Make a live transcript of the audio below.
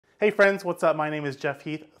Hey friends, what's up? My name is Jeff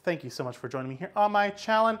Heath. Thank you so much for joining me here on my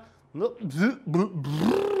channel.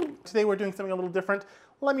 Today we're doing something a little different.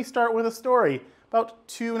 Let me start with a story. About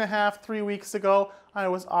 2.5, 3 weeks ago, I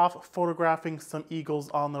was off photographing some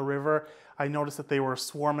eagles on the river. I noticed that they were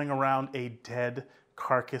swarming around a dead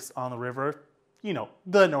carcass on the river. You know,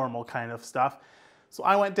 the normal kind of stuff. So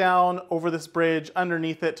I went down over this bridge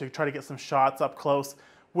underneath it to try to get some shots up close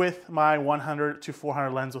with my 100 to 400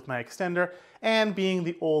 lens with my extender, and being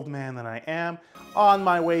the old man that I am, on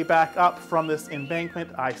my way back up from this embankment,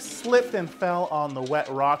 I slipped and fell on the wet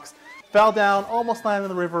rocks, fell down, almost landed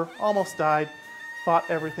in the river, almost died, thought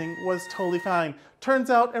everything was totally fine. Turns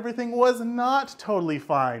out everything was not totally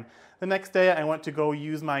fine. The next day I went to go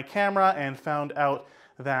use my camera and found out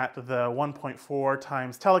that the 1.4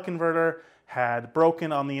 times teleconverter had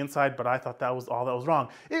broken on the inside, but I thought that was all that was wrong.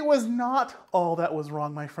 It was not all that was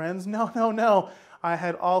wrong, my friends. No, no, no. I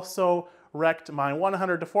had also wrecked my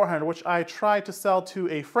 100 to 400, which I tried to sell to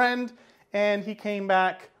a friend, and he came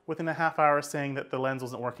back within a half hour saying that the lens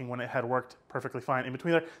wasn't working when it had worked perfectly fine. In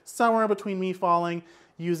between there, somewhere between me falling,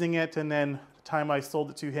 using it, and then the time I sold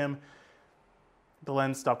it to him, the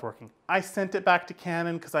lens stopped working. I sent it back to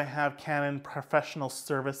Canon because I have Canon professional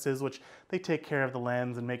services, which they take care of the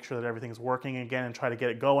lens and make sure that everything's working again and try to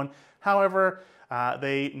get it going. However,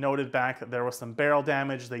 they noted back that there was some barrel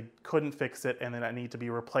damage, they couldn't fix it, and then it needed to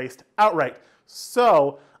be replaced outright.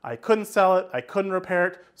 So I couldn't sell it, I couldn't repair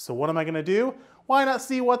it, so what am I gonna do? Why not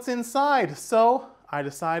see what's inside? So I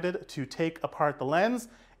decided to take apart the lens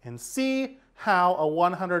and see how a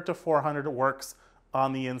 100 to 400 works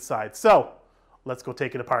on the inside. So let's go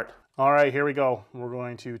take it apart. All right, here we go. We're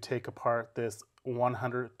going to take apart this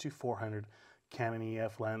 100 to 400 Canon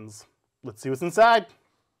EF lens. Let's see what's inside.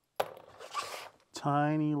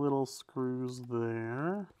 Tiny little screws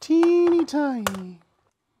there. Teeny tiny.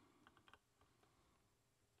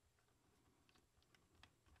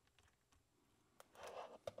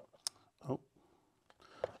 Oh,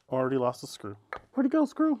 already lost a screw. Where'd it go,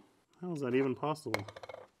 screw? How is that even possible?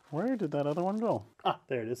 Where did that other one go? Ah,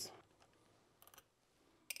 there it is.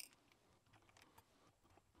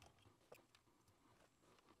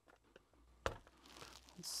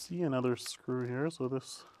 See another screw here, so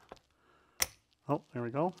this, oh, there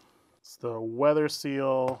we go. It's the weather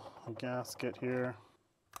seal gasket here.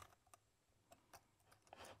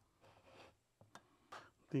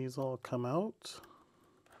 These all come out.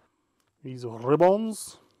 These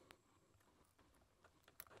ribbons.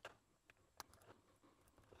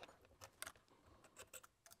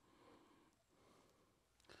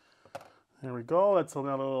 There we go, that's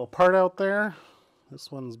another little part out there. This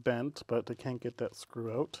one's bent, but I can't get that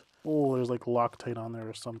screw out. Oh, there's like Loctite on there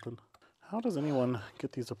or something. How does anyone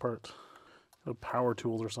get these apart? Power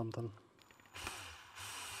tools or something.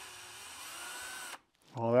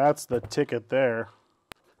 Well, that's the ticket there.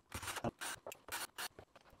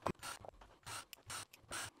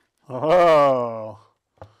 Oh,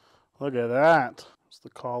 look at that. There's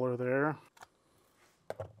the collar there.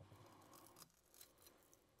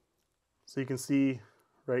 So you can see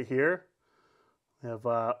right here, we have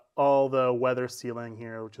all the weather sealing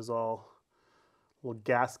here, which is all a little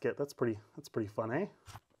gasket. That's pretty fun, eh?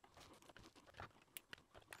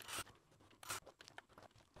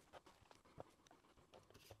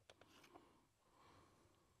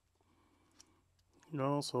 You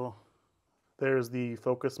know, so there's the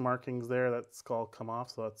focus markings there. That's all come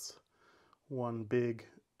off, so that's one big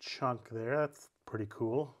chunk there. That's pretty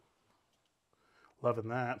cool. Loving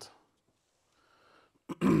that.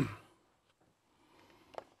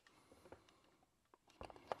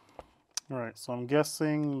 All right, so I'm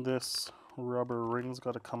guessing this rubber ring's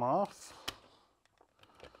got to come off.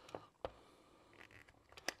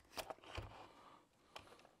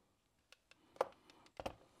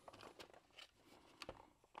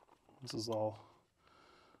 This is all,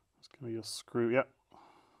 it's going to be a screw, yep.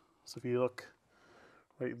 So if you look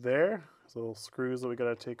right there, there's little screws that we got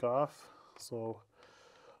to take off. So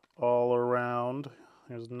all around,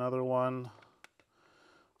 there's another one.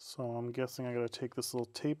 So I'm guessing I got to take this little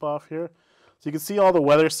tape off here. So you can see all the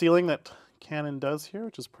weather sealing that Canon does here,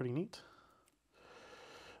 which is pretty neat.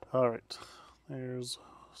 All right, there's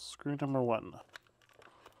screw number one.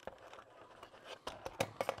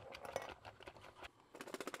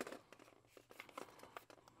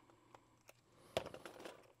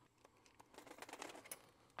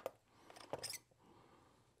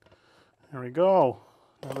 There we go,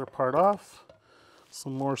 another part off.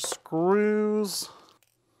 Some more screws.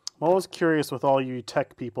 I'm always curious with all you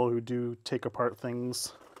tech people who do take apart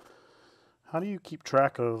things, how do you keep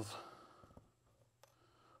track of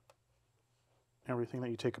everything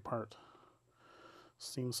that you take apart?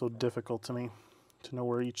 Seems so difficult to me to know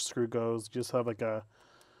where each screw goes. You just have like a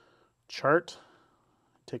chart,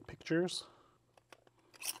 take pictures.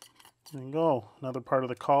 There you go, another part of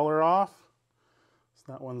the collar off.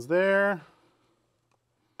 So that one's there.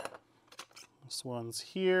 This one's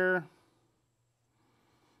here.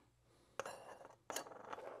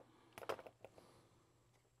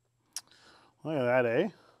 Look at that, eh?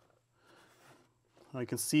 You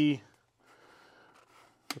can see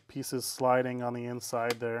the pieces sliding on the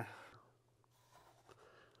inside there.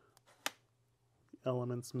 The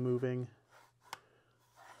elements moving.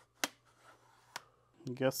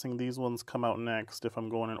 I'm guessing these ones come out next if I'm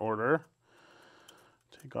going in order.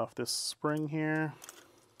 Take off this spring here.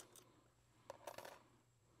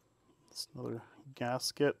 It's another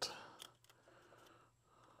gasket.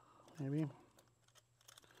 Maybe. There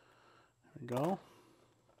we go.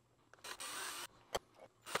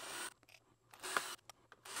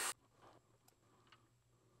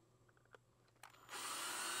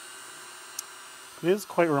 It is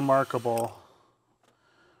quite remarkable.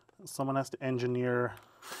 Someone has to engineer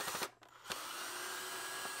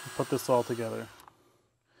and put this all together.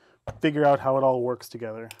 Figure out how it all works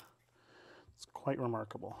together. It's quite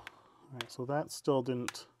remarkable. All right, so that still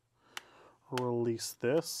didn't release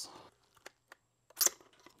this.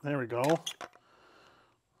 There we go.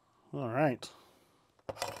 All right.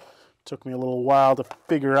 Took me a little while to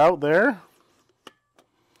figure out there.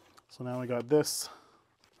 So now we got this.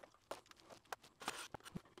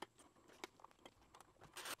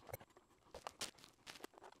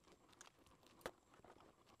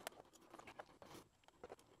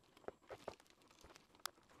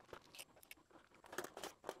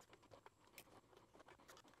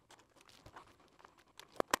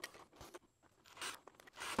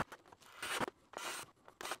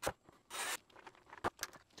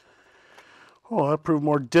 Oh, that proved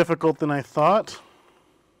more difficult than I thought.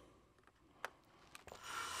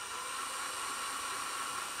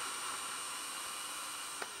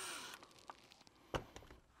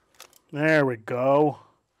 There we go.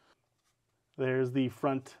 There's the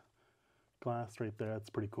front glass right there. That's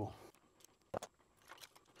pretty cool.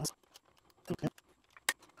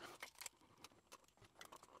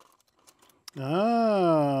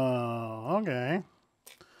 Oh, okay.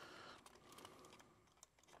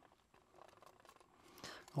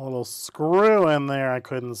 A little screw in there I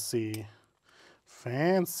couldn't see.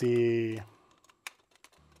 Fancy.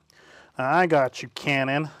 I got you,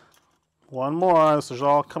 Canon. One more, this should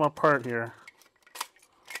all come apart here.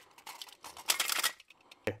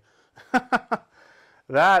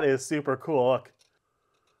 That is super cool. Look,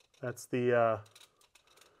 that's the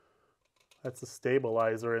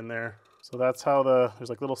stabilizer in there. So that's how there's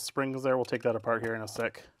like little springs there. We'll take that apart here in a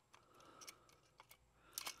sec.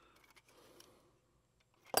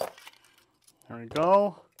 There we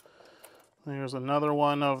go. There's another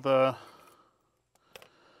one of the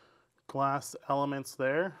glass elements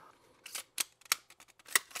there.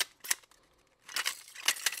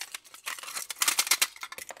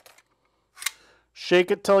 Shake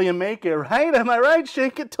it till you make it, right? Am I right?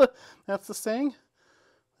 Shake it till... That's the saying.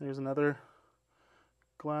 There's another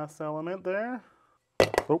glass element there.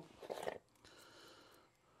 Oh.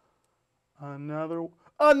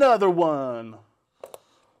 Another one.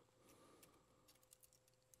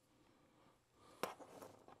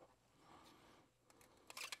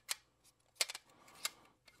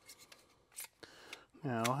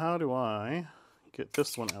 Now, how do I get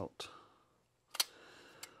this one out?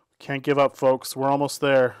 Can't give up, folks. We're almost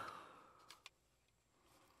there.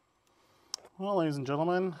 Well, ladies and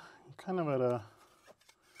gentlemen, I'm kind of at a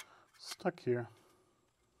stuck here.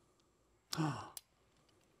 I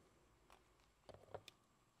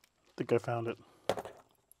think I found it.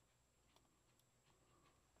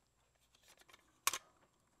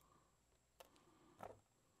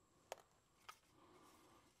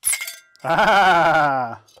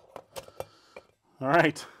 Ah! All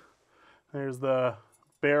right. There's the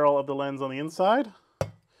barrel of the lens on the inside.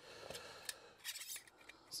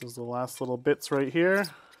 This is the last little bits right here.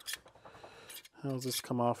 How does this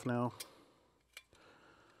come off now?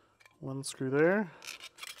 One screw there.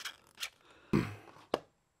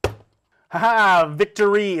 Haha!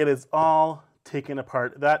 Victory! It is all taken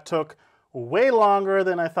apart. That took way longer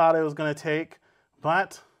than I thought it was going to take,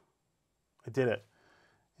 but I did it.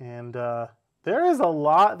 And there is a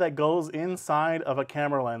lot that goes inside of a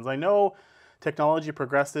camera lens. I know technology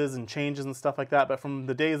progresses and changes and stuff like that, but from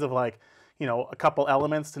the days of like, you know, a couple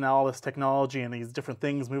elements to now all this technology and these different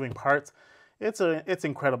things, moving parts, it's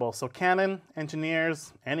incredible. So Canon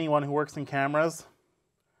engineers, anyone who works in cameras,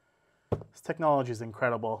 this technology is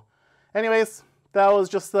incredible. Anyways, that was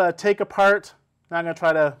just the take apart Now I'm going to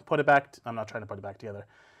try to put it back. I'm not trying to put it back together.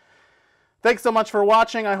 Thanks so much for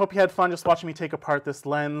watching. I hope you had fun just watching me take apart this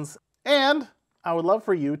lens. And I would love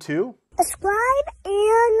for you to subscribe,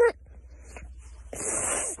 and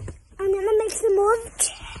I'm going to make some more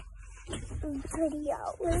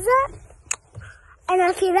videos. And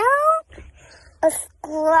if you don't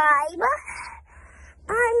subscribe,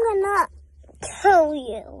 I'm going to kill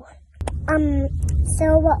you. So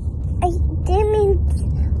I didn't mean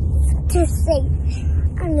to say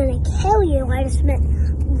I'm going to kill you. I just meant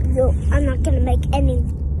I'm not going to make any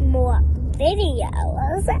more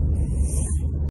videos.